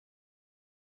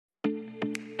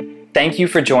Thank you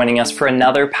for joining us for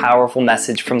another powerful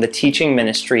message from the teaching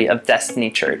ministry of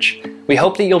Destiny Church. We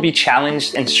hope that you'll be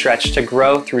challenged and stretched to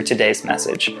grow through today's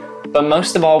message. But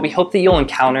most of all, we hope that you'll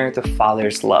encounter the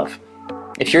Father's love.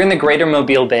 If you're in the greater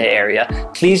Mobile Bay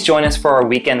area, please join us for our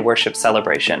weekend worship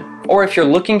celebration. Or if you're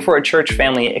looking for a church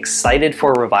family excited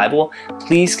for a revival,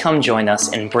 please come join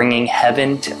us in bringing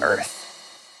heaven to earth.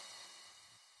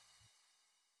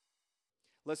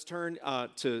 Let's turn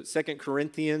to 2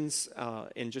 Corinthians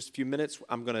in just a few minutes.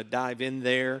 I'm going to dive in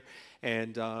there.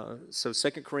 And so 2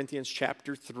 Corinthians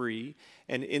chapter 3.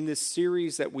 And in this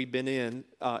series that we've been in,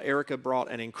 Erica brought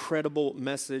an incredible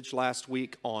message last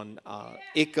week on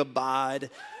Ichabod,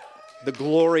 the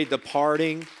glory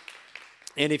departing.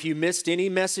 And if you missed any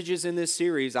messages in this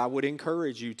series, I would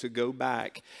encourage you to go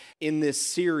back. In this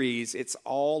series, it's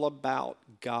all about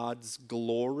God's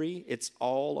glory. It's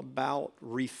all about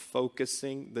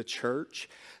refocusing the church.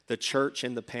 The church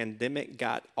in the pandemic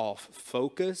got off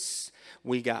focus.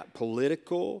 We got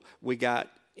political. We got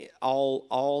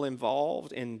all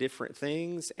involved in different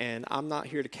things, and I'm not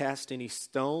here to cast any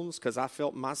stones because I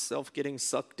felt myself getting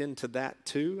sucked into that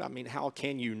too. I mean, how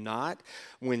can you not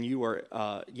when you are,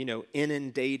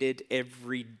 inundated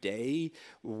every day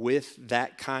with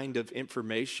that kind of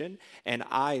information? And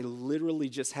I literally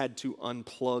just had to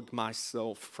unplug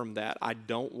myself from that. I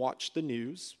don't watch the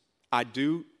news. I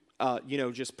do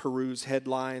just peruse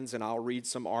headlines and I'll read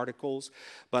some articles,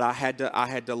 but I had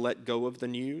to let go of the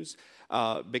news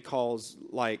because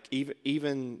like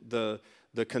even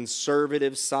the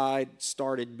conservative side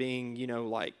started being,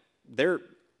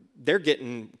 they're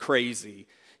getting crazy,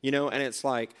 and it's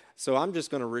like, so I'm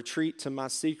just going to retreat to my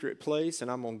secret place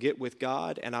and I'm going to get with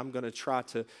God and I'm going to try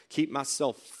to keep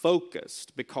myself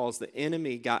focused because the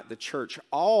enemy got the church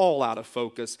all out of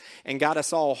focus and got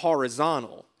us all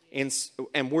horizontal.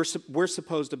 And we're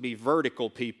supposed to be vertical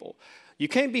people. You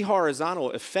can't be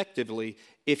horizontal effectively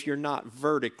if you're not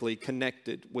vertically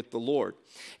connected with the Lord.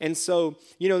 And so,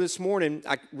 this morning,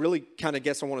 I really kind of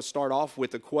guess I want to start off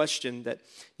with a question that,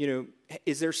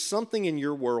 is there something in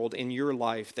your world, in your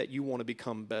life, that you want to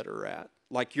become better at?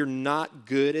 Like you're not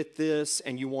good at this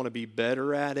and you want to be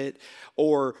better at it,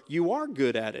 or you are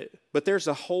good at it, but there's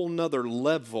a whole nother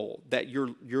level that you're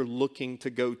looking to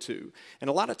go to. And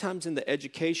a lot of times in the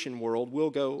education world, we'll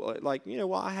go like,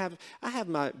 I have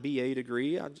my BA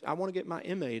degree, I want to get my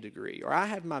MA degree, or I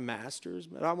have my master's,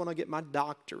 but I want to get my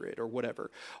doctorate or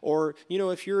whatever. Or,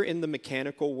 if you're in the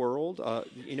mechanical world,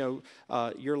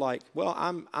 you're like, well,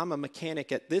 I'm a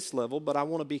mechanic at this level, but I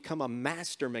want to become a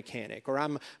master mechanic, or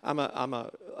I'm a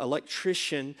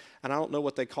electrician, and I don't know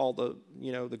what they call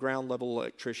the ground level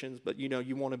electricians, but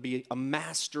you want to be a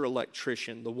master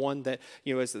electrician, the one that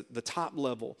is the top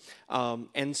level.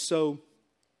 And so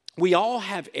we all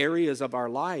have areas of our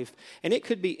life, and it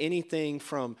could be anything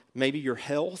from maybe your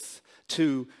health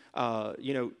to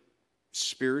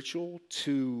spiritual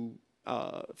to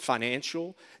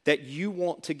financial, that you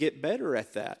want to get better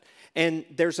at that. And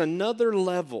there's another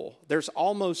level. There's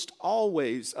almost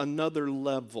always another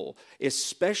level,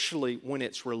 especially when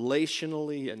it's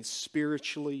relationally and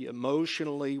spiritually,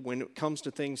 emotionally, when it comes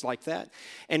to things like that.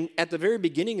 And at the very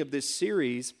beginning of this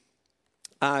series,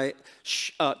 I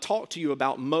talked to you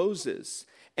about Moses.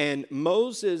 And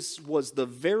Moses was the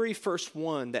very first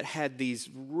one that had these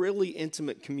really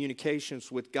intimate communications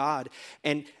with God.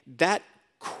 And that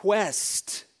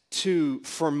quest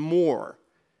for more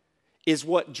is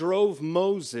what drove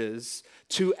Moses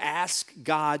to ask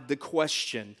God the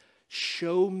question,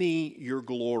 show me your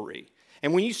glory.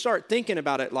 And when you start thinking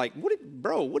about it, like, what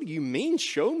do you mean,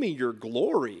 show me your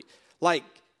glory? Like,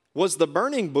 was the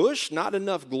burning bush not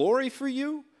enough glory for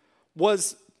you?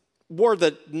 Were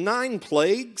the 9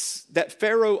 plagues that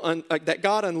that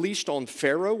God unleashed on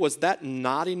Pharaoh, was that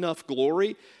not enough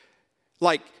glory?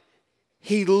 Like,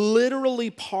 he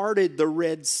literally parted the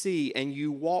Red Sea and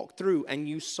you walked through and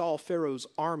you saw Pharaoh's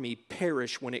army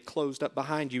perish when it closed up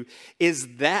behind you.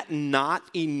 Is that not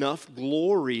enough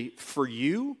glory for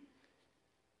you?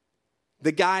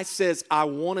 The guy says, I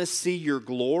want to see your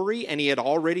glory, and he had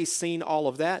already seen all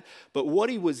of that. But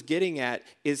what he was getting at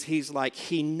is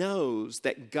he knows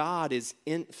that God is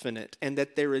infinite and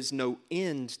that there is no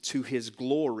end to his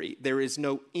glory. There is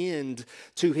no end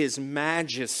to his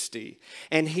majesty.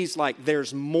 And he's like,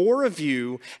 there's more of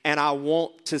you, and I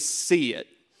want to see it.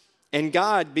 And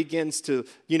God begins to,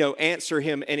 answer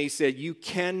him. And he said, you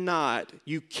cannot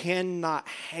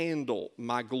handle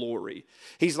my glory.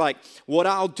 He's like, what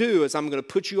I'll do is I'm going to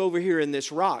put you over here in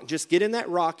this rock. Just get in that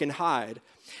rock and hide.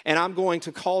 and I'm going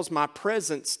to cause my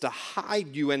presence to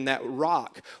hide you in that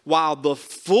rock while the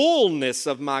fullness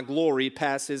of my glory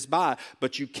passes by,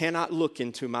 but you cannot look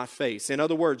into my face. In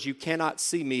other words, you cannot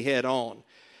see me head on.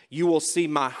 You will see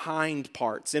my hind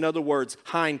parts. In other words,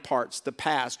 hind parts, the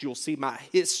past. You'll see my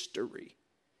history.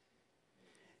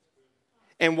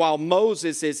 And while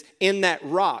Moses is in that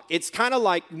rock, it's kind of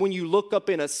like when you look up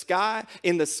in the sky,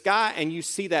 and you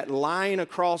see that line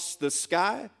across the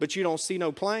sky, but you don't see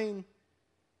no plane.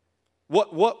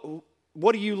 What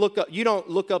do you look up? You don't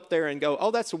look up there and go,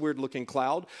 oh, that's a weird looking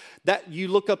cloud. That you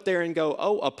look up there and go,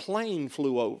 oh, a plane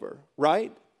flew over,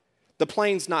 right? The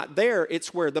plane's not there,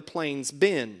 it's where the plane's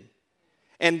been.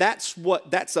 And that's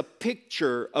a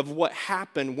picture of what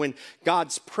happened when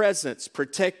God's presence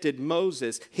protected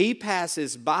Moses. He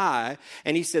passes by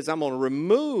and he says, I'm going to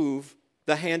remove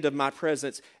the hand of my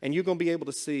presence, and you're going to be able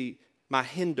to see my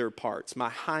hinder parts, my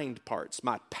hind parts,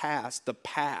 my past, the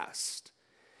past.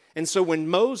 And so when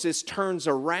Moses turns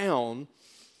around,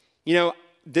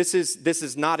 this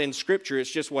is not in Scripture, it's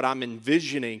just what I'm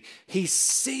envisioning. He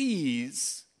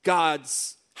sees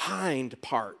God's hind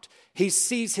part. He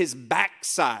sees his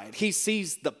backside. He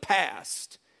sees the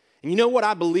past. And you know what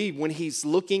I believe when he's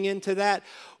looking into that?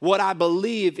 What I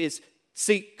believe is,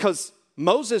 because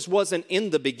Moses wasn't in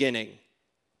the beginning.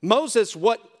 Moses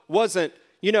wasn't,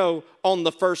 on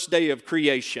the first day of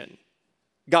creation,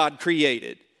 God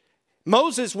created.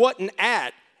 Moses wasn't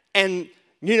and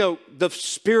the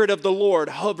Spirit of the Lord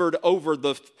hovered over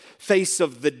the face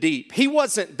of the deep. He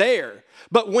wasn't there.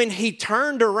 But when he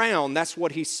turned around, that's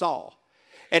what he saw.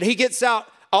 And he gets out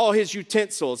all his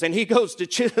utensils and he goes to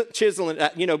chiseling,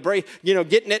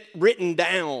 getting it written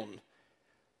down.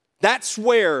 That's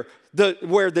where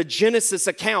the Genesis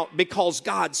account, because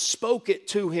God spoke it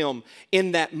to him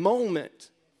in that moment.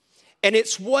 And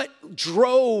it's what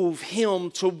drove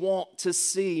him to want to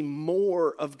see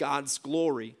more of God's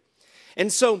glory.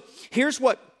 And so here's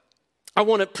what I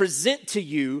want to present to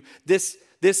you, this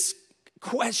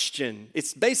question.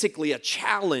 It's basically a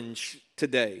challenge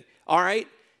today, all right?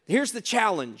 Here's the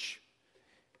challenge.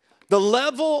 The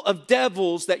level of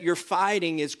devils that you're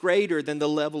fighting is greater than the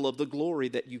level of the glory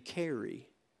that you carry.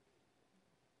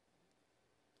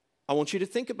 I want you to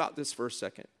think about this for a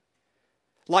second.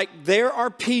 Like, there are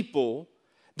people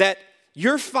that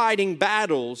you're fighting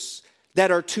battles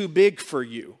that are too big for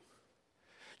you.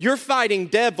 You're fighting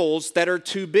devils that are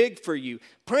too big for you.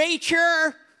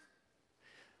 Preacher,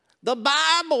 the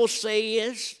Bible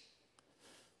says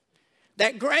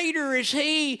that greater is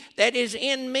he that is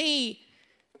in me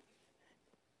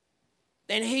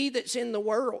than he that's in the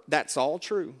world. That's all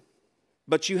true.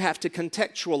 But you have to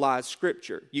contextualize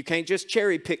Scripture. You can't just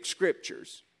cherry pick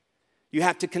Scriptures. You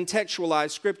have to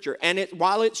contextualize Scripture. And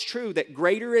while it's true that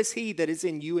greater is he that is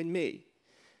in you and me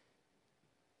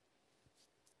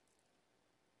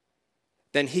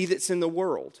than he that's in the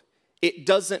world, it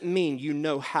doesn't mean you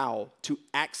know how to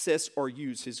access or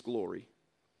use his glory.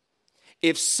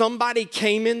 If somebody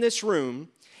came in this room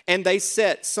and they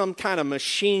set some kind of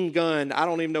machine gun, I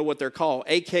don't even know what they're called,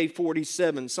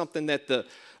 AK-47, something that the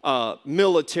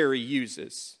military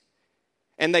uses,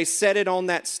 and they set it on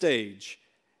that stage,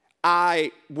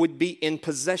 I would be in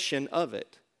possession of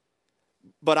it,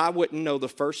 but I wouldn't know the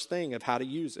first thing of how to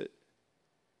use it.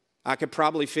 I could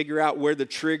probably figure out where the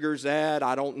trigger's at.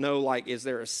 I don't know, is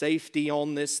there a safety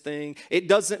on this thing? It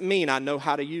doesn't mean I know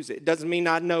how to use it. It doesn't mean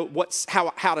I know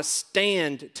how to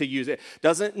stand to use it.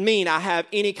 Doesn't mean I have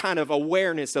any kind of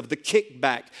awareness of the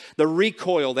kickback, the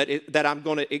recoil that I'm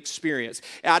going to experience.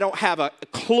 I don't have a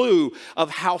clue of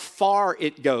how far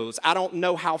it goes. I don't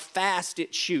know how fast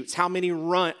it shoots, how many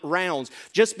rounds.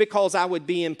 Just because I would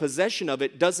be in possession of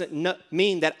it doesn't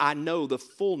mean that I know the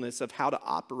fullness of how to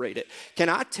operate it. Can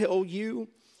I tell you,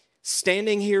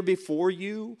 standing here before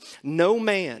you, no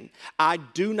man, I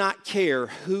do not care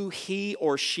who he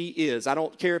or she is. I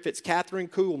don't care if it's Catherine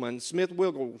Kuhlman, Smith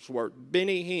Wigglesworth,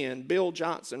 Benny Hinn, Bill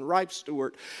Johnson, Rife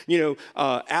Stewart,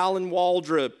 Alan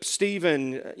Waldrop,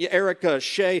 Stephen, Erica,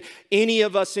 Shay, any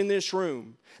of us in this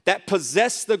room that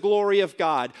possess the glory of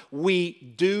God.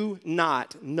 We do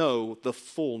not know the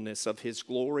fullness of his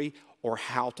glory or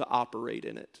how to operate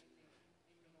in it.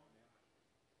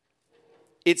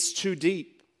 It's too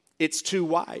deep. It's too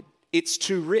wide. It's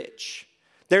too rich.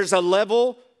 There's a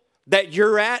level that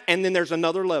you're at, and then there's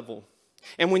another level.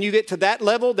 And when you get to that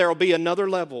level, there will be another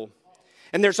level.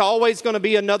 And there's always going to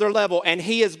be another level. And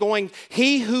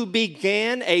he who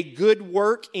began a good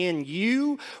work in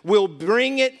you will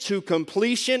bring it to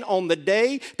completion on the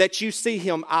day that you see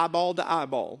him eyeball to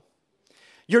eyeball.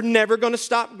 You're never going to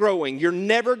stop growing. You're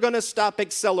never going to stop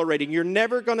accelerating. You're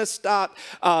never going to stop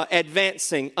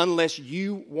advancing unless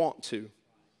you want to.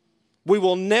 We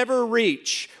will never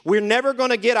reach. We're never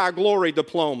going to get our glory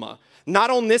diploma.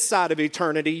 Not on this side of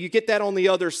eternity. You get that on the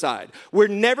other side. We're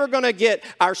never going to get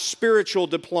our spiritual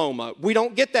diploma. We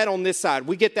don't get that on this side.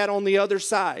 We get that on the other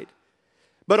side.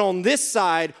 But on this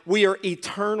side, we are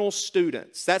eternal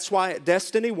students. That's why at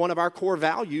Destiny, one of our core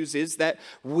values is that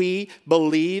we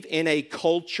believe in a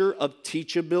culture of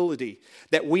teachability,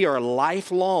 that we are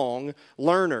lifelong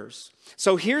learners.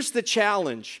 So here's the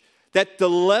challenge. That the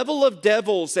level of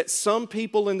devils that some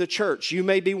people in the church, you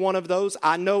may be one of those.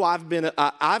 I know I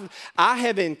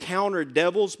have encountered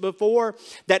devils before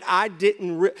that I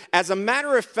didn't. As a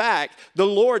matter of fact, the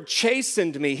Lord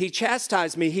chastened me. He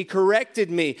chastised me. He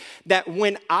corrected me. That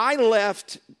when I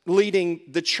left leading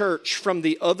the church from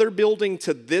the other building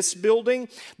to this building,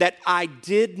 that I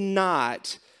did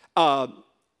not.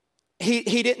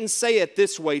 He didn't say it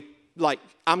this way. Like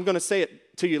I'm going to say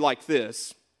it to you like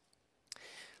this.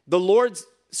 The Lord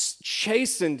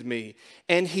chastened me,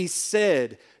 and he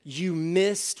said, you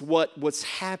missed what was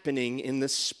happening in the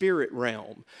spirit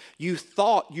realm. You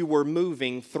thought you were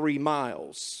moving 3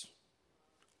 miles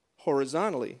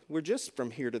horizontally. We're just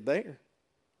from here to there.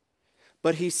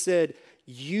 But he said,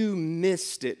 you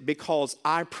missed it because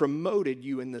I promoted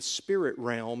you in the spirit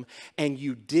realm and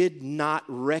you did not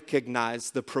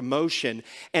recognize the promotion.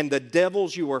 And the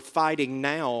devils you are fighting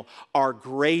now are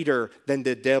greater than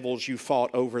the devils you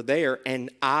fought over there. And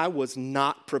I was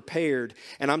not prepared.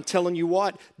 And I'm telling you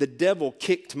what, the devil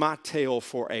kicked my tail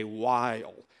for a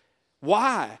while.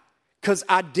 Why? Because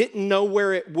I didn't know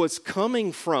where it was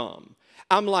coming from.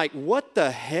 I'm like, what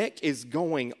the heck is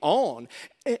going on?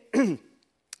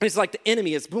 It's like the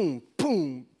enemy is boom,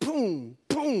 boom, boom,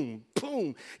 boom,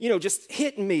 boom. You know, just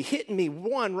hitting me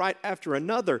one right after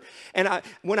another. And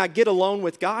when I get alone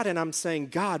with God and I'm saying,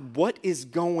 God, what is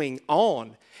going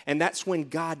on? And that's when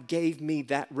God gave me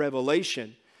that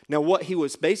revelation. Now, what he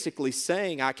was basically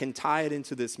saying, I can tie it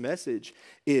into this message,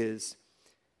 is,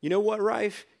 you know what,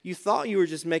 Rife? You thought you were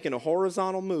just making a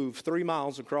horizontal move 3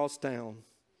 miles across town.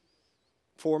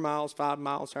 4 miles, 5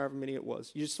 miles, however many it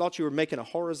was. You just thought you were making a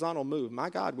horizontal move.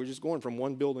 My God, we're just going from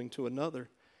one building to another.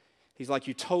 He's like,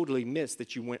 you totally missed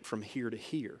that you went from here to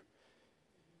here.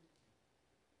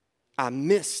 I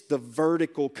missed the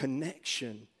vertical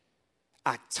connection.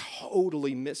 I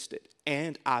totally missed it.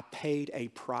 And I paid a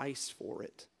price for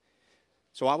it.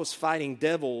 So I was fighting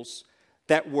devils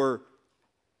that were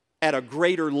at a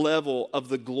greater level of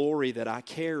the glory that I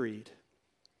carried.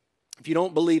 If you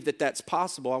don't believe that that's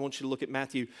possible, I want you to look at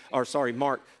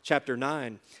Mark chapter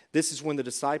 9. This is when the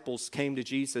disciples came to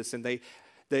Jesus, and they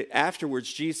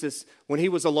afterwards, Jesus, when he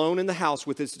was alone in the house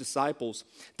with his disciples,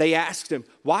 they asked him,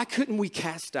 why couldn't we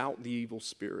cast out the evil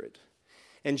spirit?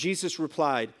 And Jesus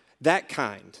replied, that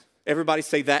kind. Everybody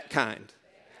say that kind.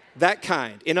 That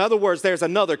kind. In other words, there's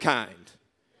another kind.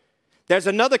 There's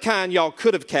another kind y'all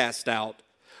could have cast out,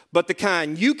 but the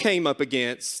kind you came up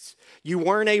against, you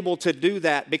weren't able to do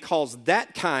that because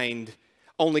that kind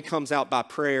only comes out by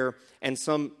prayer, and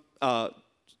some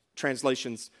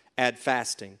translations add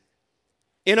fasting.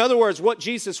 In other words, what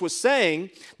Jesus was saying,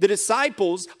 the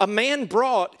disciples, a man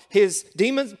brought his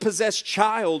demon-possessed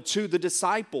child to the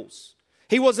disciples.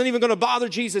 He wasn't even going to bother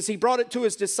Jesus. He brought it to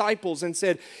his disciples and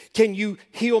said, can you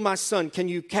heal my son? Can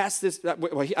you cast this?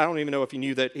 Well, I don't even know if he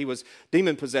knew that he was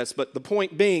demon-possessed, but the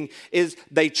point being is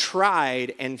they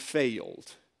tried and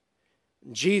failed.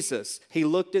 Jesus, he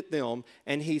looked at them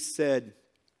and he said,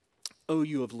 oh,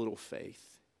 you of little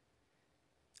faith.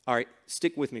 All right,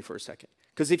 stick with me for a second.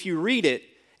 Because if you read it,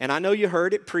 and I know you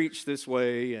heard it preached this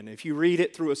way, and if you read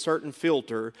it through a certain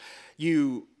filter,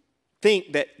 you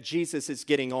think that Jesus is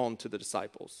getting on to the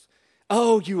disciples.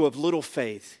 Oh, you of little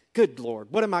faith. Good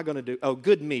Lord, what am I going to do? Oh,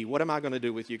 good me, what am I going to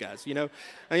do with you guys? You know,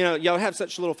 y'all have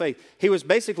such little faith. He was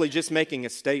basically just making a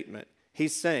statement.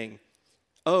 He's saying,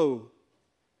 oh,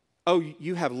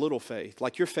 you have little faith.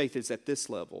 Like your faith is at this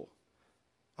level.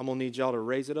 I'm going to need y'all to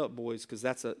raise it up, boys, because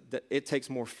it takes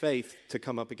more faith to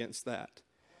come up against that.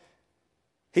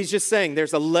 He's just saying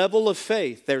there's a level of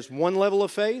faith. There's one level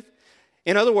of faith.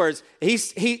 In other words,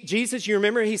 Jesus, you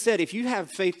remember, he said, if you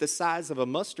have faith the size of a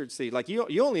mustard seed, like you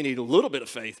only need a little bit of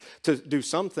faith to do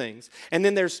some things. And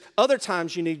then there's other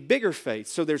times you need bigger faith.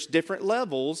 So there's different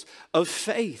levels of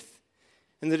faith.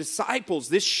 And the disciples,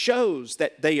 this shows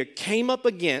that they came up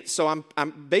against, so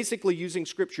I'm basically using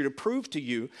scripture to prove to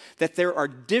you that there are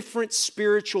different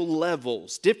spiritual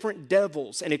levels, different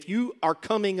devils. And if you are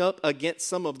coming up against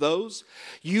some of those,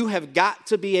 you have got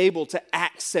to be able to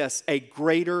access a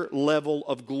greater level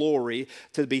of glory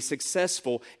to be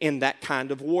successful in that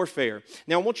kind of warfare.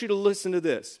 Now, I want you to listen to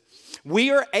this. We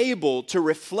are able to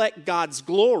reflect God's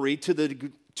glory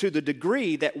to to the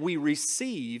degree that we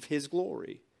receive His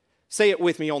glory. Say it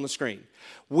with me on the screen.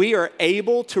 We are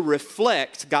able to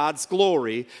reflect God's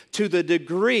glory to the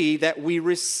degree that we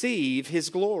receive His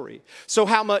glory. So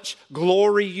how much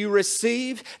glory you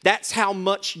receive, that's how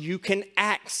much you can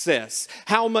access.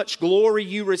 How much glory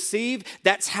you receive,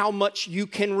 that's how much you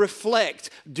can reflect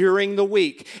during the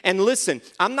week. And listen,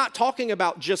 I'm not talking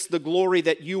about just the glory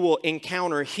that you will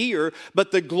encounter here,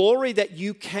 but the glory that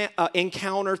you can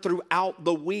encounter throughout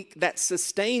the week that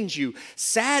sustains you.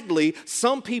 Sadly,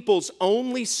 some people's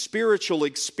only spiritual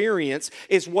experience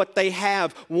is what they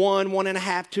have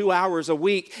 1.5, 2 hours a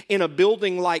week in a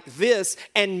building like this.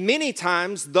 And many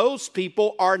times those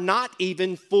people are not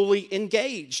even fully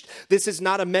engaged. This is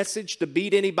not a message to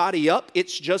beat anybody up.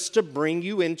 It's just to bring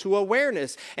you into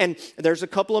awareness. And there's a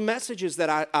couple of messages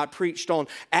that I preached on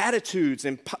attitudes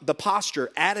and the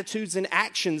posture, attitudes and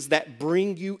actions that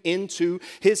bring you into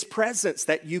His presence,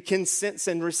 that you can sense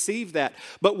and receive that.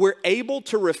 But we're able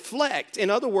to reflect. In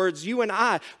other words, you and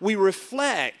I, we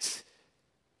reflect.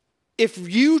 If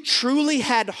you truly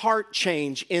had heart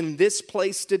change in this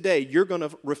place today, you're going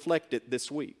to reflect it this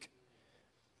week.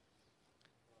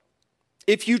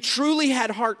 If you truly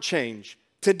had heart change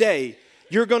today,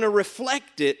 you're going to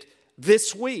reflect it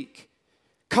this week.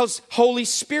 Because Holy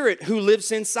Spirit, who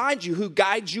lives inside you, who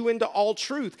guides you into all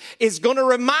truth, is going to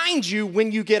remind you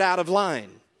when you get out of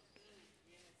line.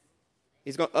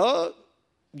 He's going,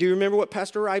 do you remember what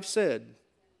Pastor Rife said?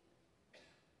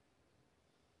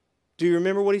 Do you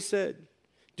remember what he said?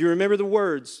 Do you remember the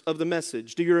words of the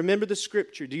message? Do you remember the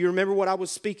scripture? Do you remember what I was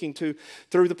speaking to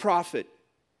through the prophet?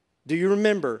 Do you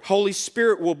remember? Holy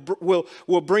Spirit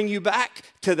will bring you back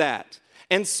to that.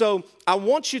 And so I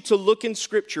want you to look in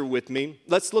scripture with me.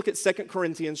 Let's look at 2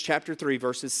 Corinthians chapter 3,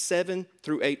 verses 7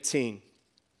 through 18.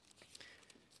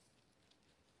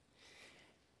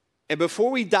 And before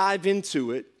we dive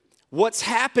into it, what's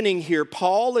happening here,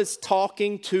 Paul is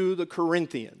talking to the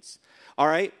Corinthians. All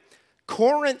right?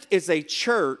 Corinth is a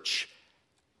church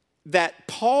that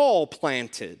Paul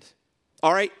planted.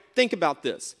 All right? Think about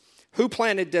this. Who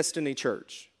planted Destiny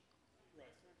Church?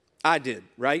 I did,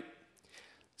 right?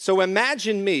 So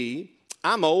imagine me,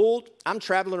 I'm old, I'm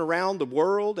traveling around the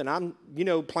world, and I'm,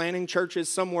 planting churches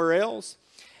somewhere else.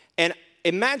 And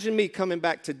imagine me coming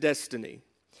back to Destiny,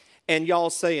 and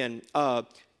y'all saying,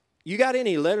 you got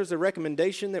any letters of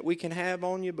recommendation that we can have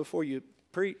on you before you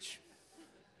preach?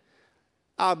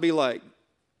 I'll be like,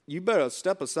 you better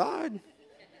step aside.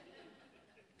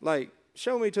 Like,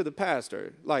 show me to the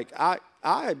pastor. Like, I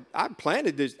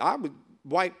planted this. I would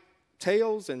wipe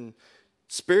tails and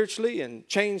spiritually and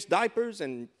change diapers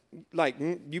and like,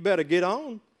 you better get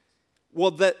on.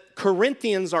 Well, the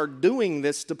Corinthians are doing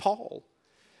this to Paul.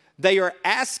 They are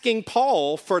asking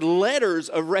Paul for letters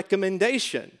of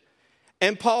recommendation.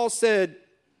 And Paul said,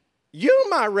 you're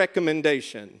my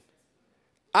recommendation.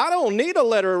 I don't need a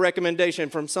letter of recommendation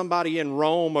from somebody in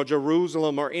Rome or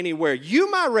Jerusalem or anywhere.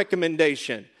 You my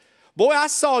recommendation. Boy, I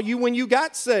saw you when you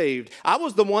got saved. I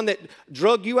was the one that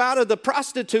drug you out of the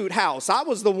prostitute house. I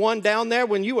was the one down there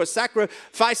when you were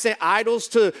sacrificing idols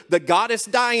to the goddess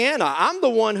Diana. I'm the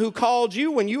one who called you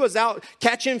when you was out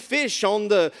catching fish on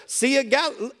the Sea of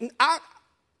Galilee.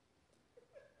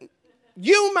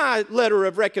 You my letter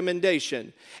of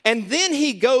recommendation. And then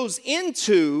he goes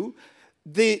into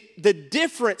the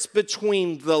difference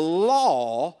between the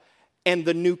law and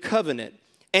the new covenant.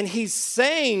 And he's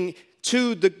saying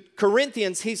to the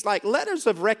Corinthians, he's like, letters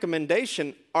of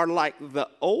recommendation are like the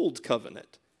old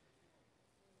covenant.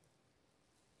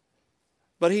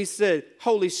 But he said,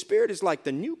 Holy Spirit is like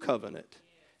the new covenant.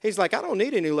 He's like, I don't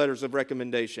need any letters of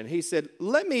recommendation. He said,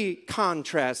 let me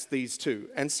contrast these two.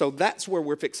 And so that's where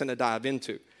we're fixing to dive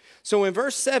into. So in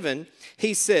verse 7,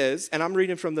 he says, and I'm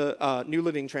reading from the New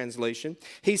Living Translation,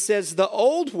 he says, the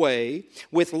old way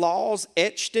with laws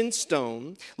etched in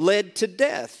stone led to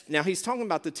death. Now he's talking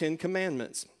about the 10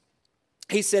 Commandments.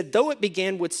 He said, though it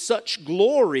began with such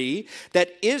glory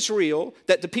that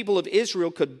the people of Israel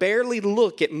could barely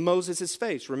look at Moses'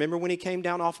 face. Remember when he came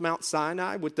down off Mount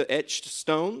Sinai with the etched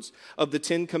stones of the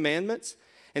 10 Commandments?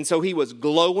 And so he was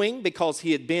glowing because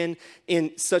he had been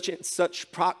in such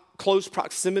close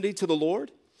proximity to the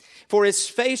Lord. For his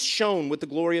face shone with the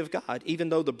glory of God, even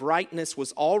though the brightness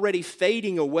was already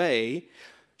fading away.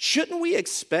 Shouldn't we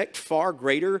expect far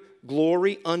greater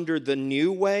glory under the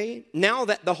new way, now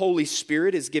that the Holy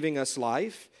Spirit is giving us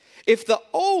life? If the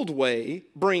old way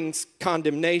brings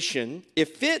condemnation,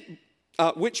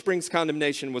 which brings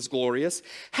condemnation was glorious,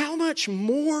 how much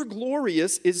more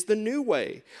glorious is the new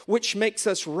way, which makes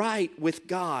us right with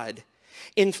God?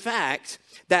 In fact,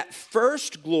 that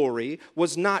first glory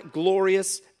was not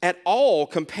glorious at all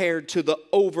compared to the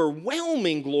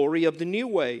overwhelming glory of the new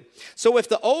way. So if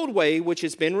the old way, which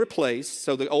has been replaced,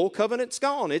 so the old covenant's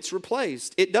gone, it's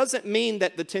replaced, it doesn't mean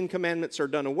that the 10 Commandments are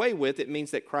done away with. It means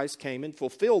that Christ came and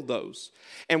fulfilled those.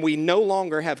 And we no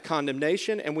longer have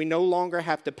condemnation, and we no longer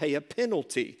have to pay a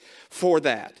penalty for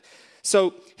that.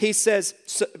 So he says,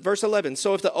 verse 11,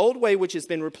 so if the old way which has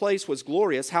been replaced was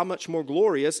glorious, how much more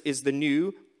glorious is the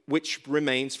new which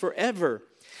remains forever?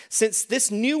 Since this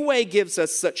new way gives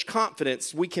us such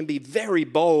confidence, we can be very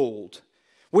bold.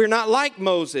 We're not like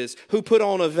Moses, who put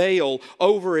on a veil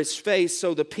over his face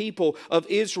so the people of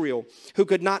Israel, who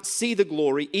could not see the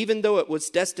glory, even though it was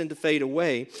destined to fade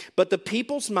away. But the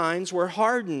people's minds were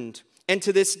hardened. And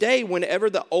to this day, whenever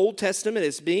the Old Testament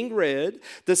is being read,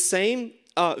 the same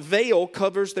veil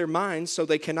covers their minds so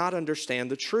they cannot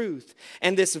understand the truth.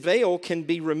 And this veil can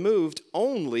be removed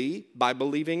only by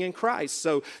believing in Christ.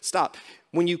 So stop.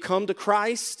 When you come to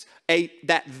Christ,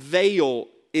 that veil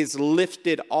is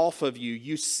lifted off of you.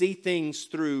 You see things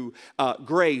through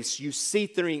grace. You see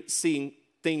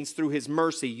things through his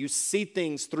mercy. You see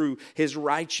things through his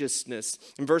righteousness.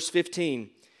 In verse 15,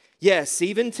 yes,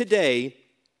 even today,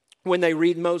 when they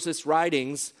read Moses'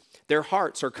 writings, their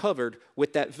hearts are covered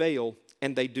with that veil,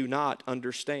 and they do not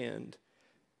understand.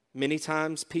 Many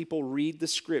times people read the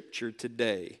scripture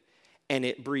today, and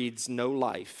it breathes no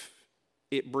life.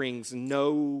 It brings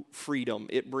no freedom.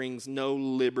 It brings no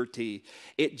liberty.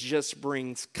 It just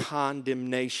brings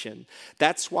condemnation.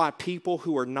 That's why people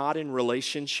who are not in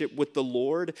relationship with the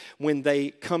Lord, when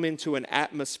they come into an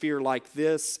atmosphere like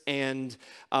this, and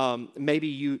maybe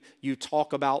you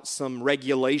talk about some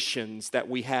regulations that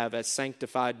we have as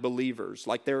sanctified believers,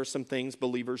 like there are some things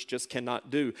believers just cannot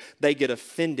do. They get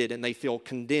offended and they feel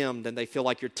condemned and they feel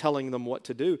like you're telling them what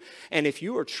to do. And if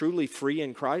you are truly free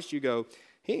in Christ, you go,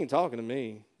 he ain't talking to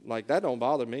me. Like, that don't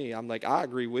bother me. I'm like, I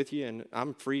agree with you, and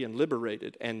I'm free and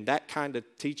liberated. And that kind of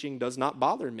teaching does not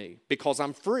bother me because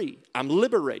I'm free. I'm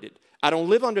liberated. I don't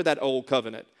live under that old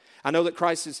covenant. I know that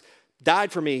Christ has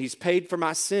died for me. He's paid for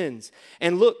my sins.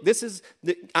 And look,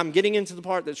 I'm getting into the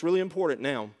part that's really important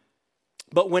now.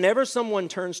 But whenever someone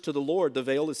turns to the Lord, the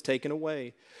veil is taken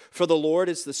away. For the Lord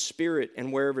is the Spirit,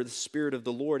 and wherever the Spirit of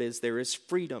the Lord is, there is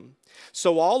freedom.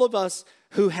 So all of us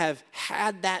who have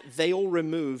had that veil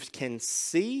removed can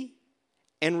see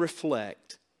and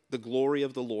reflect the glory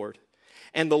of the Lord.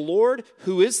 And the Lord,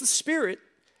 who is the Spirit,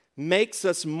 makes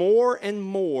us more and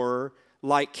more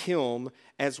like him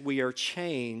as we are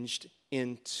changed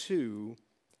into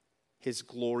his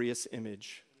glorious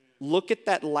image. Look at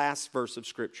that last verse of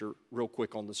Scripture real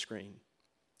quick on the screen.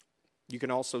 You can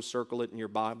also circle it in your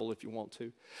Bible if you want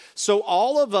to. So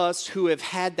all of us who have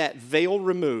had that veil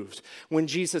removed, when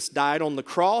Jesus died on the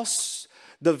cross,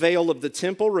 the veil of the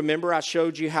temple, remember I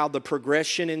showed you how the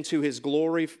progression into his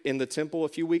glory in the temple a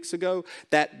few weeks ago?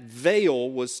 That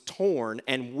veil was torn,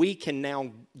 and we can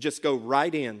now just go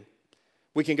right in.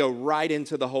 We can go right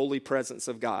into the holy presence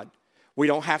of God. We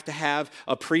don't have to have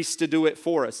a priest to do it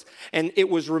for us. And it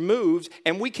was removed,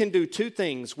 and we can do two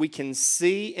things. We can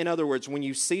see, in other words, when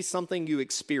you see something, you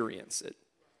experience it.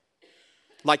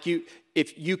 Like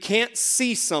if you can't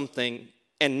see something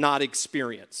and not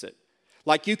experience it.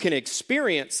 Like you can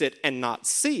experience it and not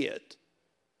see it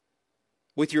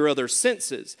with your other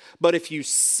senses. But if you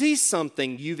see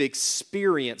something, you've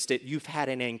experienced it. You've had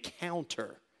an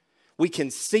encounter. We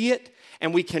can see it,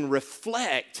 and we can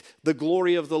reflect the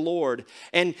glory of the Lord.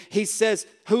 And he says,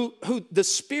 who the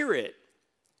Spirit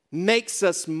makes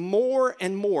us more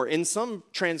and more. In some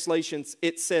translations,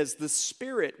 it says the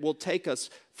Spirit will take us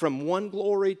from one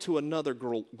glory to another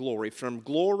glory, from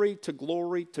glory to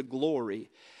glory to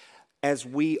glory, as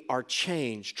we are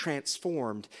changed,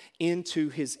 transformed into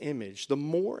his image. The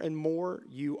more and more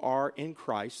you are in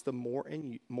Christ, the more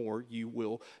and more you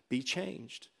will be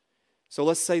changed. So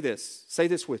let's say this. Say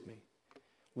this with me.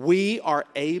 We are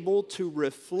able to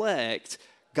reflect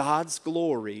God's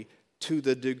glory to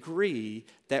the degree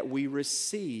that we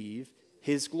receive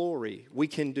his glory. We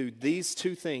can do these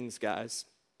two things, guys.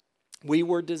 We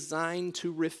were designed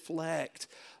to reflect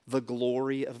the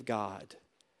glory of God.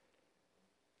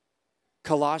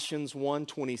 Colossians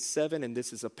 1:27, and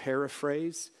this is a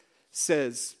paraphrase,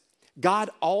 says, God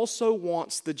also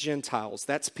wants the Gentiles,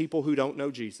 that's people who don't know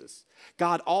Jesus.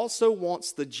 God also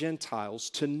wants the Gentiles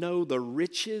to know the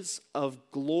riches of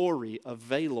glory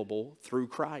available through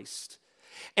Christ.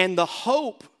 And the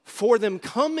hope for them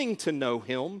coming to know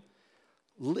him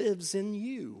lives in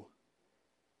you.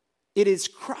 It is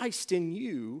Christ in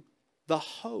you, the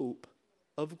hope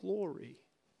of glory.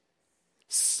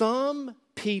 Some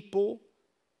people,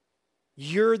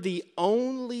 you're the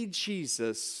only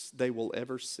Jesus they will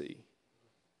ever see.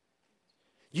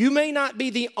 You may not be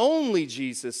the only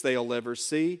Jesus they'll ever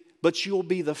see, but you'll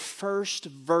be the first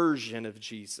version of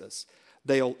Jesus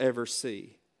they'll ever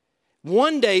see.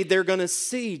 One day they're going to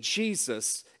see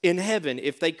Jesus in heaven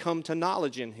if they come to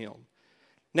knowledge in him.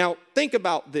 Now, think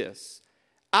about this.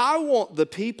 I want the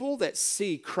people that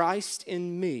see Christ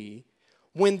in me,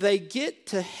 when they get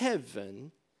to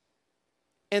heaven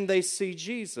and they see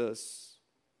Jesus,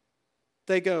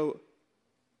 they go,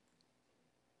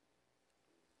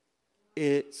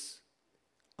 it's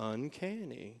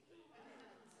uncanny.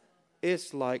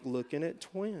 It's like looking at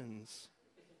twins.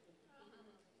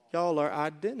 Y'all are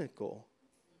identical.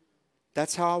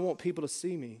 That's how I want people to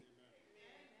see me.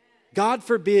 God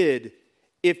forbid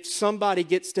if somebody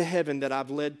gets to heaven that I've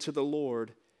led to the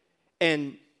Lord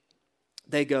and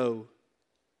they go,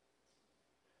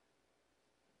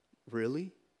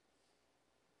 really?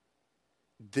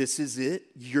 This is it?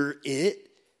 You're it?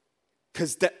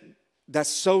 Because that's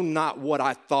so not what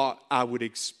I thought I would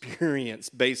experience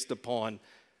based upon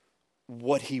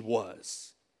what he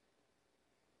was.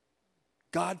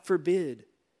 God forbid.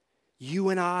 You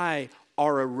and I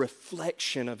are a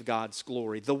reflection of God's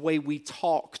glory. The way we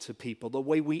talk to people, the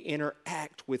way we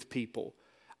interact with people,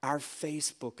 our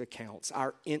Facebook accounts,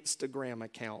 our Instagram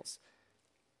accounts.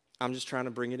 I'm just trying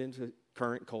to bring it into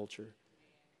current culture.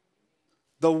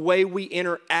 The way we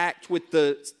interact with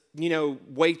the,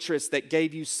 waitress that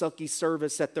gave you sucky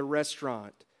service at the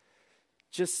restaurant.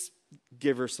 Just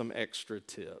give her some extra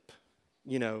tip.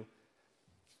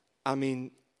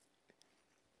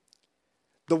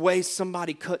 The way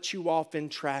somebody cuts you off in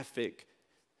traffic,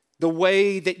 the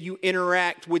way that you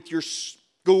interact with your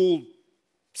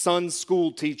son's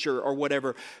school teacher or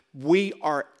whatever, we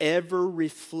are ever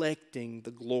reflecting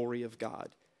the glory of God.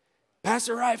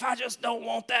 Pastor Rife, I just don't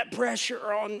want that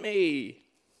pressure on me.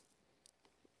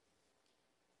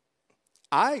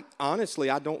 I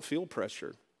don't feel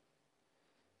pressure.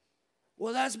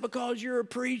 Well, that's because you're a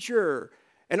preacher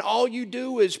and all you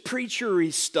do is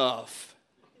preachery stuff.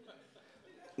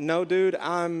 No, dude,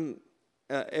 I'm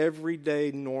an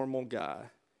everyday normal guy.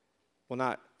 Well,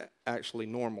 not actually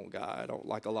normal guy. I don't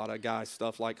like a lot of guy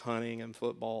stuff like hunting and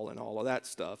football and all of that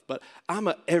stuff. But I'm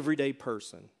an everyday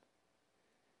person.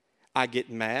 I get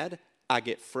mad. I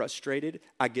get frustrated.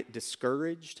 I get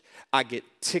discouraged. I get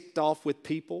ticked off with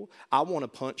people. I want to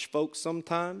punch folks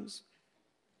sometimes.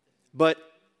 But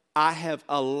I have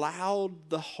allowed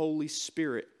the Holy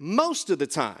Spirit most of the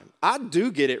time. I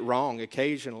do get it wrong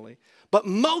occasionally. But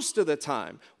most of the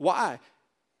time. Why?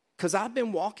 Because I've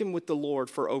been walking with the Lord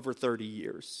for over 30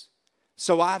 years.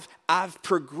 So I've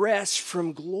progressed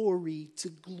from glory to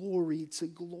glory to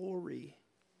glory.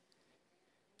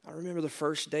 I remember the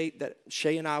first date that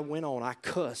Shay and I went on, I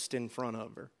cussed in front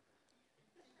of her.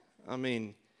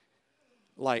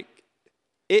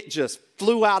 It just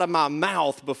flew out of my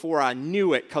mouth before I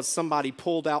knew it because somebody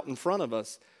pulled out in front of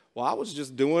us. Well, I was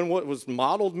just doing what was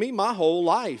modeled me my whole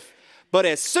life. But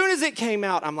as soon as it came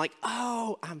out, I'm like,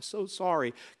 oh, I'm so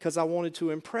sorry, because I wanted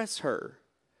to impress her.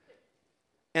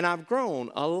 And I've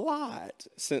grown a lot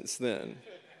since then.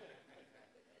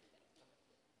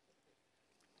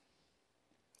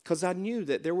 Because I knew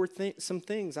that there were some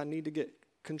things I need to get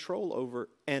control over.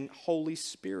 And Holy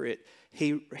Spirit,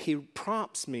 He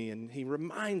prompts me and He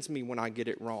reminds me when I get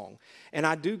it wrong. And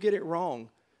I do get it wrong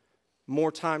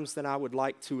more times than I would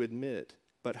like to admit.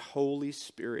 But Holy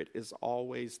Spirit is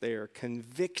always there,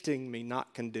 convicting me,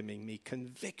 not condemning me,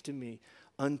 convicting me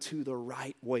unto the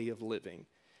right way of living.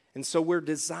 And so we're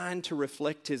designed to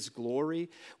reflect His glory.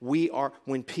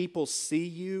 When people see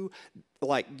you,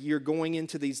 like you're going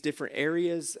into these different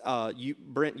areas,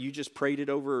 Brent, you just prayed it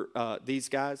over these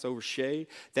guys, over Shay,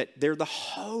 that they're the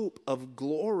hope of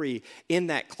glory in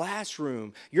that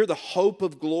classroom. You're the hope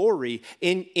of glory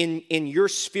in your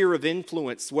sphere of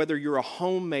influence, whether you're a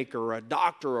homemaker or a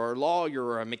doctor or a lawyer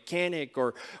or a mechanic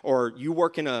or you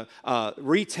work in a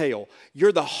retail.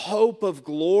 You're the hope of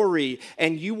glory,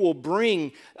 and you will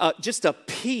bring just a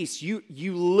peace. You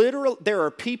literally, there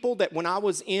are people that when I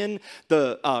was in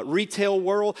the retail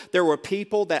world, there were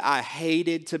people that I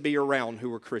hated to be around who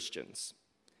were Christians.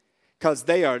 Because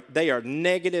they are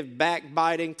negative,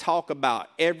 backbiting, talk about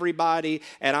everybody,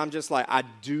 and I'm just like,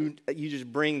 you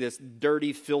just bring this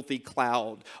dirty, filthy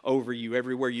cloud over you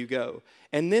everywhere you go.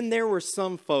 And then there were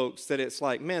some folks that it's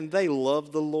like, man, they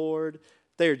love the Lord.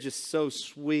 They're just so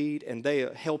sweet, and they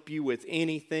help you with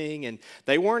anything. And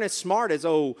they weren't as smart as,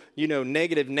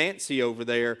 negative Nancy over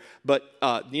there. But,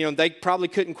 they probably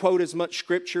couldn't quote as much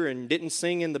scripture and didn't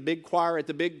sing in the big choir at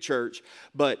the big church.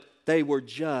 But they were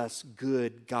just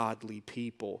good, godly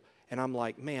people. And I'm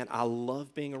like, man, I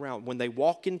love being around. When they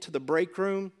walk into the break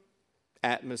room,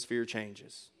 atmosphere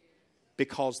changes.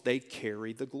 because they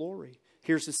carry the glory.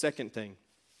 Here's the second thing.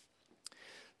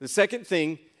 The second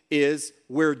thing is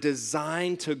we're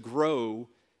designed to grow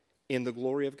in the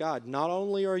glory of God. Not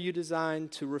only are you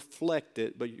designed to reflect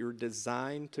it, but you're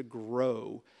designed to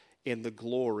grow in the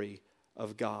glory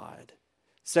of God.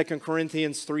 2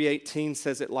 Corinthians 3:18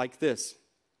 says it like this.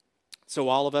 So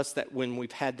all of us that when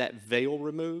we've had that veil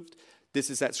removed, this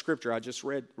is that scripture I just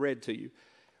read to you.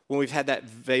 When we've had that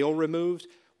veil removed,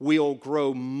 we'll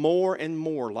grow more and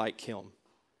more like him.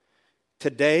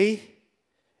 Today,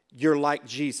 you're like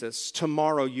Jesus.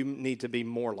 Tomorrow, you need to be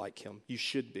more like him. You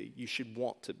should be. You should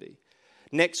want to be.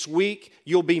 Next week,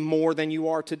 you'll be more than you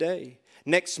are today.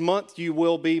 Next month, you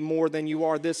will be more than you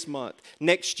are this month.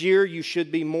 Next year, you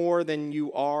should be more than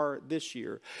you are this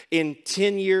year. In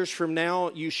 10 years from now,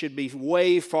 you should be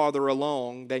way farther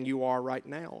along than you are right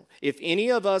now. If any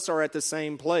of us are at the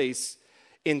same place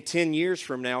in 10 years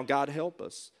from now, God help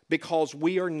us. Because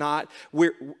we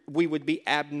would be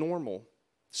abnormal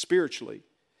spiritually.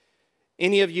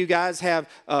 Any of you guys have,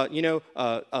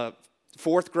 a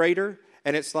fourth grader,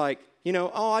 and it's like,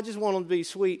 I just want them to be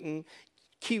sweet and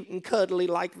cute and cuddly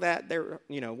like that. They're,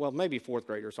 well, maybe fourth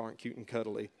graders aren't cute and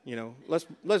cuddly.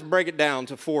 Let's break it down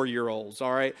to 4-year-olds,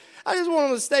 all right? I just want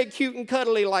them to stay cute and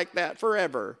cuddly like that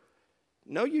forever.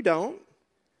 No, you don't.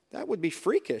 That would be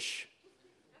freakish.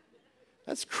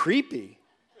 That's creepy.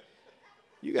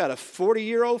 You got a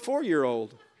 40-year-old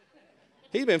 4-year-old.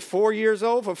 He's been 4 years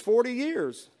old for 40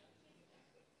 years.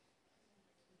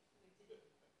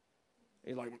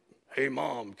 He's like, hey,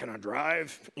 Mom, can I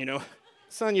drive?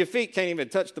 Son, your feet can't even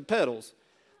touch the pedals.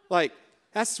 Like,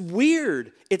 that's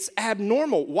weird. It's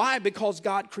abnormal. Why? Because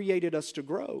God created us to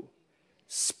grow.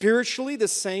 Spiritually, the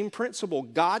same principle.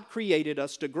 God created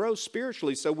us to grow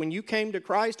spiritually. So when you came to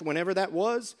Christ, whenever that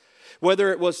was,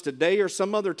 whether it was today or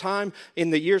some other time in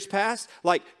the years past,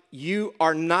 like, you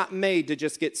are not made to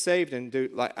just get saved and do,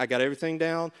 like, I got everything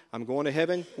down. I'm going to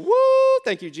heaven. Woo!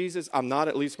 Thank you, Jesus. I'm not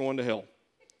at least going to hell.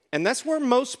 And that's where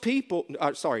most people,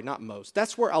 not most,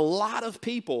 that's where a lot of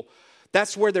people,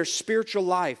 that's where their spiritual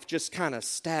life just kind of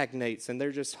stagnates and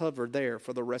they're just hovered there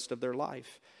for the rest of their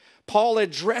life. Paul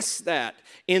addressed that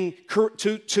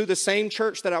to the same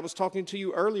church that I was talking to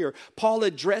you earlier. Paul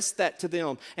addressed that to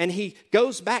them, and he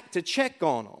goes back to check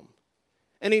on them.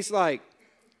 And he's like,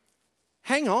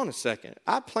 hang on a second.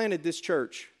 I planted this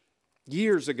church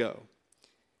years ago,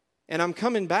 and I'm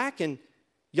coming back, and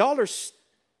y'all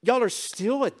are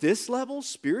still at this level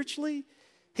spiritually?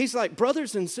 He's like,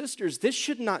 brothers and sisters, this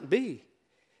should not be.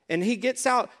 And he gets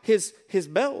out his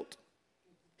belt,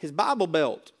 his Bible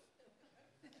belt.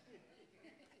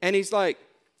 And he's like,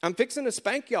 I'm fixing to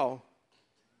spank y'all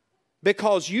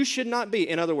because you should not be.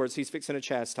 In other words, he's fixing to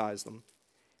chastise them.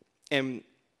 And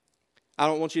I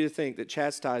don't want you to think that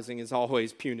chastising is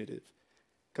always punitive,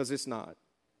 because it's not.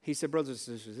 He said, brothers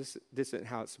and sisters, this isn't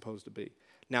how it's supposed to be.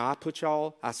 Now,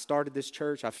 I started this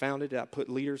church, I founded it, I put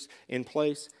leaders in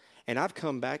place, and I've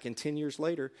come back, and 10 years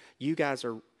later, you guys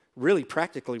are really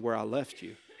practically where I left you.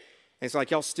 And it's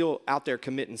like y'all still out there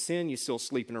committing sin, you still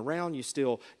sleeping around, you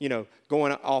still,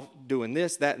 going off doing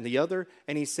this, that, and the other.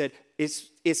 And he said,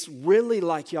 it's really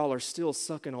like y'all are still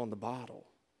sucking on the bottle.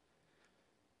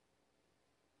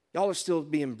 Y'all are still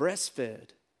being breastfed.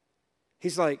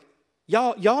 He's like,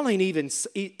 y'all ain't even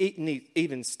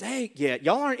eating steak yet.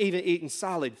 Y'all aren't even eating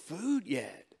solid food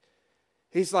yet.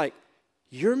 He's like,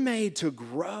 you're made to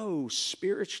grow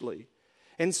spiritually.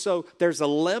 And so there's a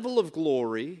level of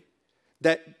glory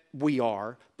that we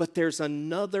are, but there's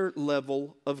another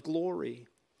level of glory.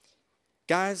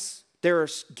 Guys, there are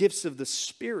gifts of the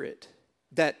Spirit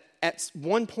that at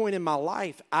one point in my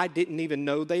life, I didn't even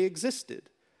know they existed.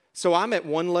 So I'm at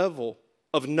one level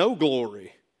of no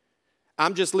glory.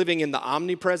 I'm just living in the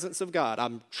omnipresence of God.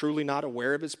 I'm truly not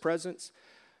aware of his presence.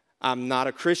 I'm not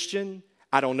a Christian.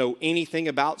 I don't know anything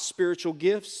about spiritual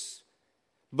gifts.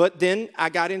 But then I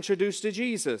got introduced to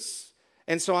Jesus.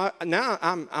 And so now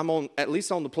I'm on, at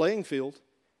least on the playing field.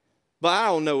 But I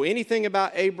don't know anything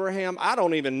about Abraham. I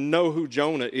don't even know who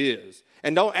Jonah is.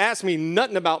 And don't ask me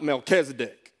nothing about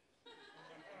Melchizedek.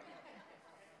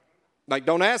 Like,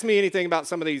 don't ask me anything about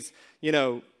some of these,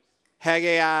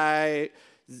 Haggai,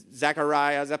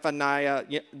 Zechariah, Zephaniah.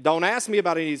 Don't ask me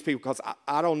about any of these people, because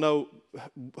I don't know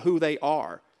who they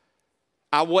are.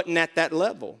 I wasn't at that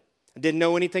level. I didn't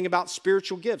know anything about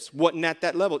spiritual gifts. Wasn't at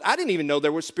that level. I didn't even know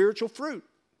there was spiritual fruit.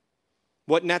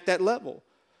 Wasn't at that level.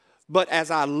 But as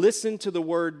I listened to the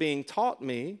word being taught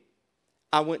me,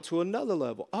 I went to another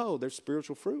level. Oh, there's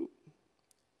spiritual fruit.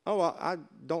 Oh, I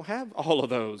don't have all of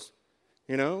those.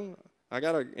 I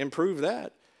got to improve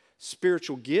that.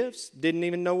 Spiritual gifts, didn't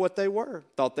even know what they were.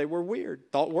 Thought they were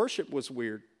weird. Thought worship was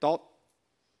weird. Thought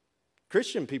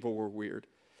Christian people were weird.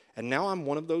 And now I'm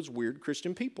one of those weird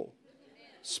Christian people.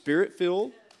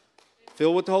 Spirit-filled,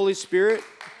 filled with the Holy Spirit,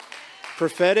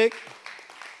 prophetic.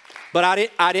 But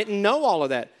I didn't know all of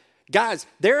that. Guys,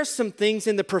 there are some things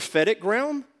in the prophetic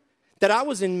realm that I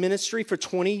was in ministry for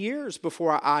 20 years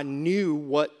before I knew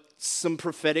what some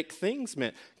prophetic things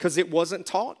meant, because it wasn't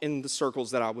taught in the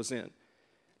circles that I was in.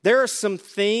 There are some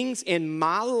things in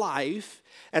my life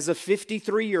as a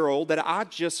 53-year-old that I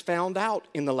just found out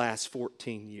in the last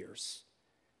 14 years.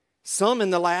 Some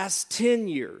in the last 10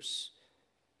 years.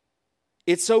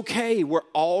 It's okay. We're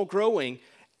all growing.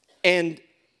 And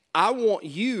I want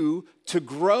you to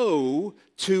grow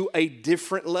to a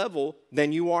different level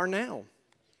than you are now.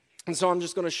 And so I'm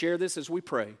just going to share this as we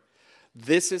pray.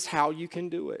 This is how you can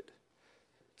do it.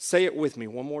 Say it with me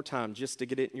one more time just to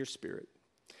get it in your spirit.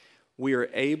 We are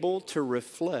able to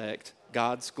reflect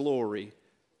God's glory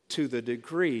to the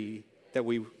degree that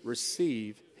we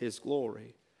receive His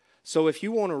glory. So if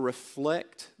you want to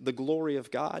reflect the glory of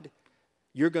God,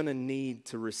 you're going to need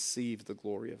to receive the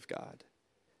glory of God.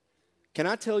 Can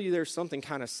I tell you there's something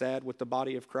kind of sad with the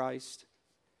body of Christ?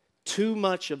 Too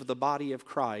much of the body of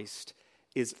Christ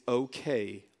is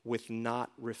okay with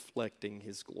not reflecting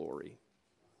His glory.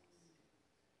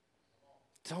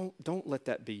 Don't let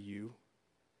that be you.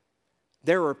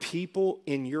 There are people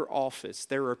in your office.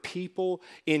 There are people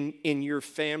in your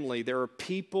family. There are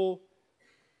people,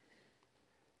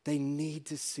 they need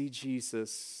to see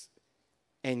Jesus,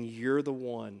 and you're the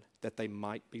one that they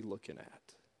might be looking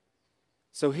at.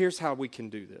 So here's how we can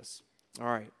do this. All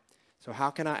right. So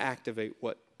how can I activate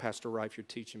what, Pastor Rife, you're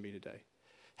teaching me today?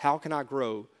 How can I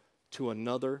grow to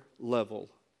another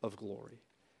level of glory?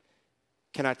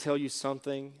 Can I tell you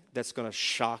something that's going to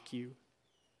shock you?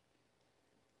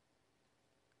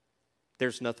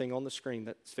 There's nothing on the screen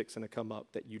that's fixing to come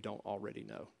up that you don't already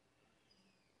know.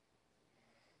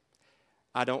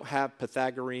 I don't have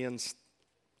Pythagorean's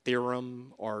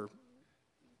theorem or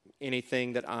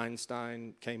anything that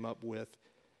Einstein came up with.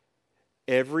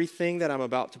 Everything that I'm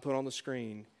about to put on the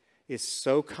screen is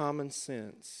so common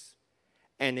sense,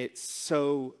 and it's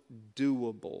so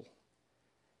doable.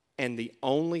 And the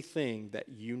only thing that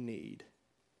you need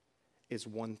is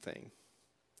one thing: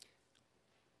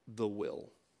 the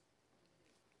will.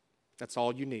 That's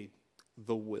all you need,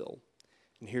 the will.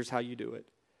 And here's how you do it.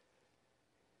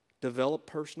 Develop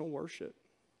personal worship.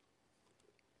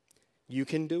 You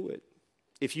can do it.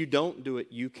 If you don't do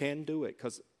it, you can do it,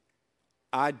 because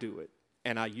I do it,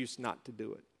 and I used not to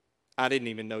do it. I didn't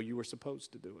even know you were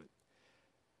supposed to do it.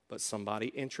 But somebody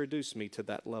introduced me to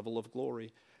that level of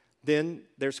glory. Then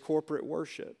there's corporate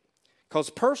worship, because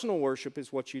personal worship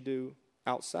is what you do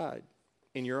outside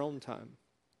in your own time.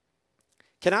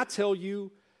 Can I tell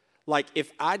you, like,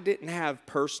 if I didn't have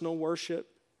personal worship,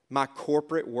 my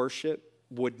corporate worship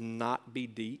would not be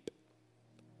deep?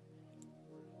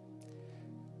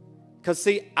 Because,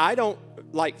 see, I don't,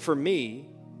 like, for me,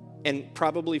 and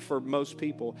probably for most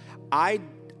people, I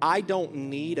don't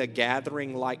need a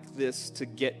gathering like this to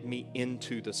get me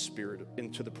into the Spirit,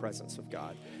 into the presence of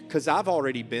God, because I've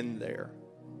already been there.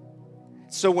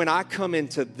 So when I come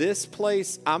into this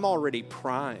place, I'm already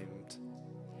primed.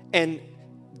 And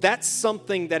that's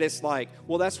something that is like,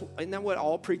 well, isn't that what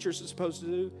all preachers are supposed to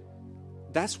do?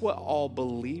 That's what all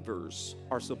believers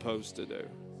are supposed to do.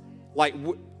 Like,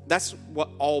 that's what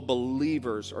all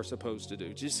believers are supposed to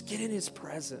do. Just get in His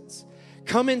presence.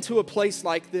 Come into a place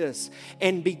like this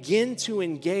and begin to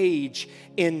engage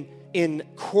in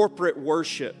corporate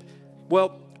worship.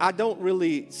 Well, I don't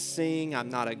really sing. I'm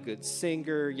not a good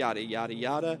singer, yada, yada,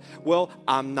 yada. Well,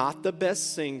 I'm not the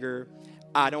best singer.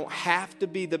 I don't have to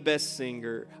be the best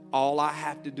singer. All I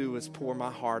have to do is pour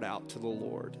my heart out to the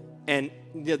Lord. And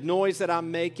the noise that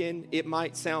I'm making, it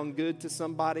might sound good to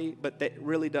somebody, but that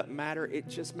really doesn't matter. It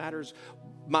just matters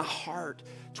my heart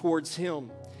towards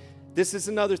Him. This is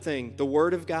another thing, the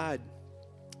Word of God.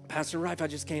 Pastor Rife, I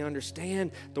just can't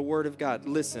understand the Word of God.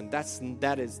 Listen,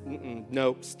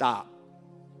 no, stop.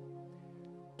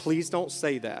 Please don't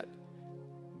say that.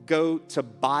 Go to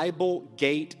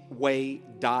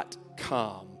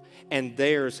BibleGateway.com, and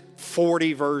there's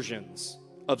 40 versions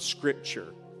of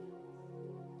Scripture.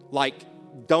 Like,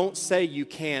 don't say you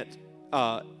can't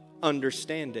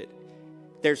understand it.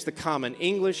 There's the Common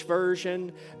English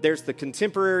Version. There's the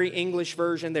Contemporary English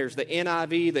Version. There's the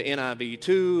NIV, the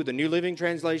NIV2, the New Living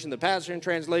Translation, the Passion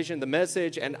Translation, the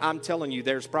Message, and I'm telling you,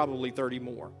 there's probably 30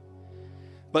 more.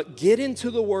 But get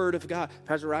into the Word of God.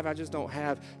 Pastor Rife, I just don't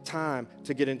have time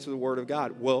to get into the Word of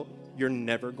God. Well, you're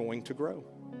never going to grow.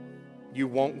 You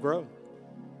won't grow.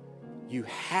 You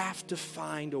have to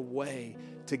find a way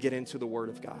to get into the Word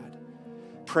of God.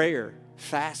 Prayer,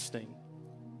 fasting.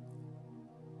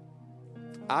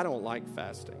 I don't like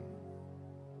fasting.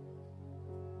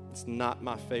 It's not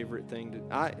my favorite thing to.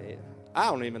 I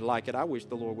don't even like it. I wish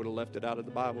the Lord would have left it out of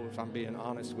the Bible, if I'm being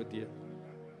honest with you.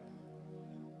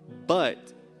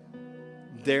 But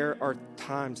there are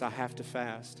times I have to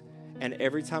fast. And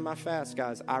every time I fast,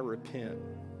 guys, I repent.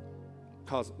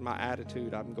 Because my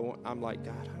attitude, I'm like,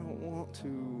 God, I don't want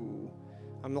to.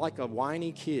 I'm like a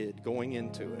whiny kid going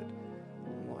into it.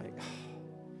 I'm like,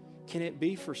 can it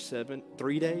be for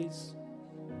 3 days?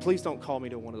 Please don't call me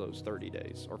to one of those 30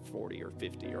 days or 40 or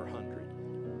 50 or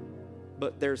 100.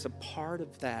 But there's a part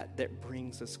of that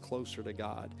brings us closer to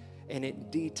God. And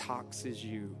it detoxes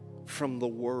you from the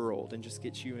world and just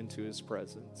gets you into His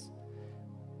presence.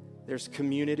 There's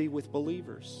community with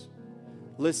believers.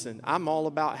 Listen, I'm all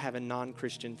about having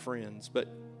non-Christian friends, but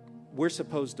we're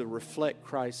supposed to reflect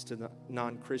Christ to the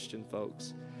non-Christian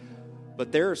folks.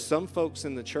 But there are some folks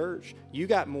in the church, you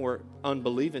got more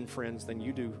unbelieving friends than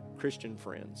you do Christian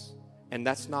friends. And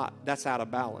that's out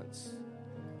of balance.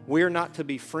 We're not to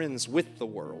be friends with the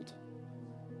world.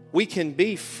 We can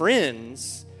be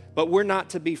friends, but we're not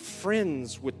to be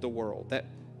friends with the world. That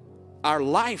our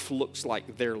life looks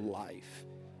like their life.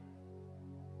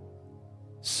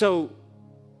 So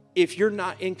if you're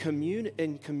not in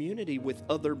community with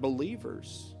other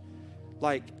believers,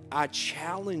 like, I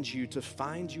challenge you to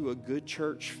find you a good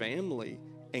church family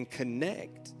and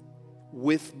connect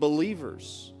with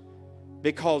believers,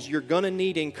 because you're going to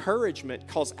need encouragement,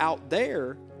 because out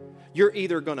there, you're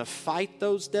either going to fight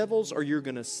those devils or you're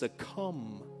going to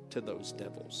succumb to those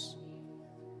devils.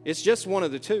 It's just one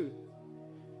of the two.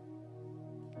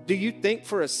 Do you think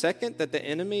for a second that the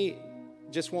enemy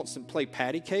just wants to play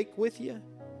patty cake with you?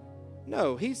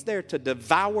 No, he's there to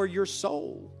devour your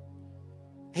soul.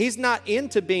 He's not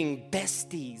into being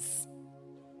besties.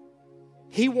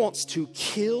 He wants to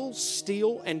kill,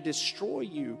 steal, and destroy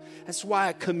you. That's why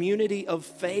a community of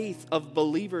faith, of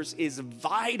believers, is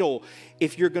vital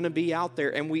if you're going to be out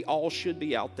there, and we all should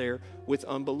be out there with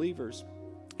unbelievers.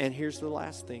 And here's the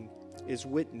last thing, is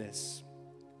witness.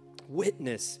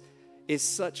 Witness is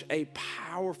such a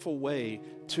powerful way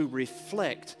to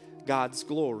reflect God's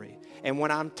glory. And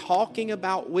when I'm talking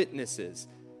about witnesses,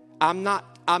 I'm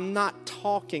not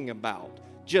talking about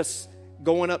just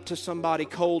going up to somebody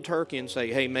cold turkey and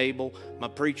say, hey, Mabel, my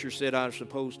preacher said I was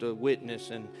supposed to witness,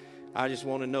 and I just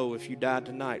want to know, if you died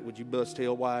tonight, would you bust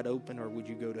hell wide open or would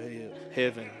you go to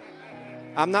heaven?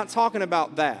 I'm not talking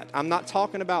about that. I'm not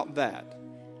talking about that.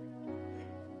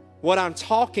 What I'm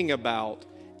talking about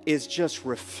is just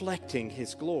reflecting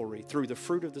His glory through the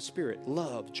fruit of the Spirit: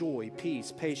 love, joy,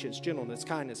 peace, patience, gentleness,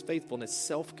 kindness, faithfulness,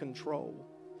 self-control.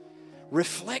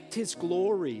 Reflect His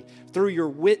glory through your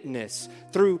witness,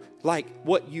 through like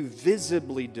what you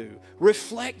visibly do.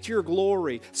 Reflect your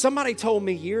glory. Somebody told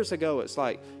me years ago, it's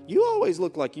like, you always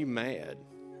look like you mad.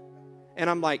 And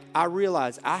I'm like, I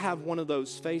realize I have one of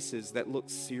those faces that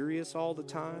looks serious all the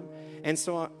time. And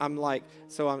so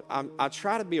I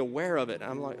try to be aware of it.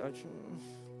 I'm like,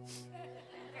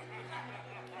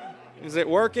 is it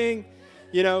working?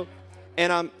 You know?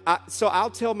 And so I'll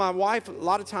tell my wife a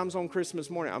lot of times on Christmas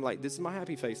morning, I'm like, this is my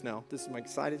happy face now. This is my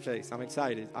excited face. I'm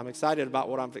excited. I'm excited about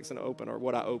what I'm fixing to open or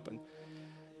what I open.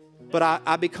 But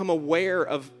I become aware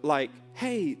of, like,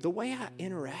 hey, the way I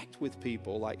interact with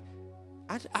people, like,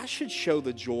 I should show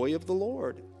the joy of the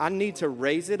Lord. I need to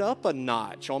raise it up a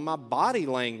notch on my body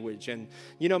language and,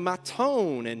 my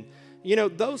tone and,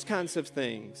 those kinds of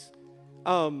things.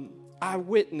 I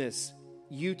witness.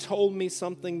 You told me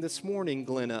something this morning,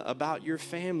 Glenna, about your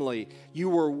family. You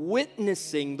were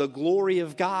witnessing the glory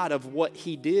of God, of what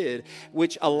He did,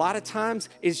 which a lot of times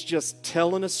is just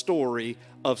telling a story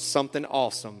of something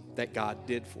awesome that God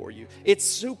did for you. It's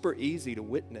super easy to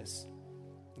witness.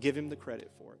 Give Him the credit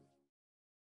for it.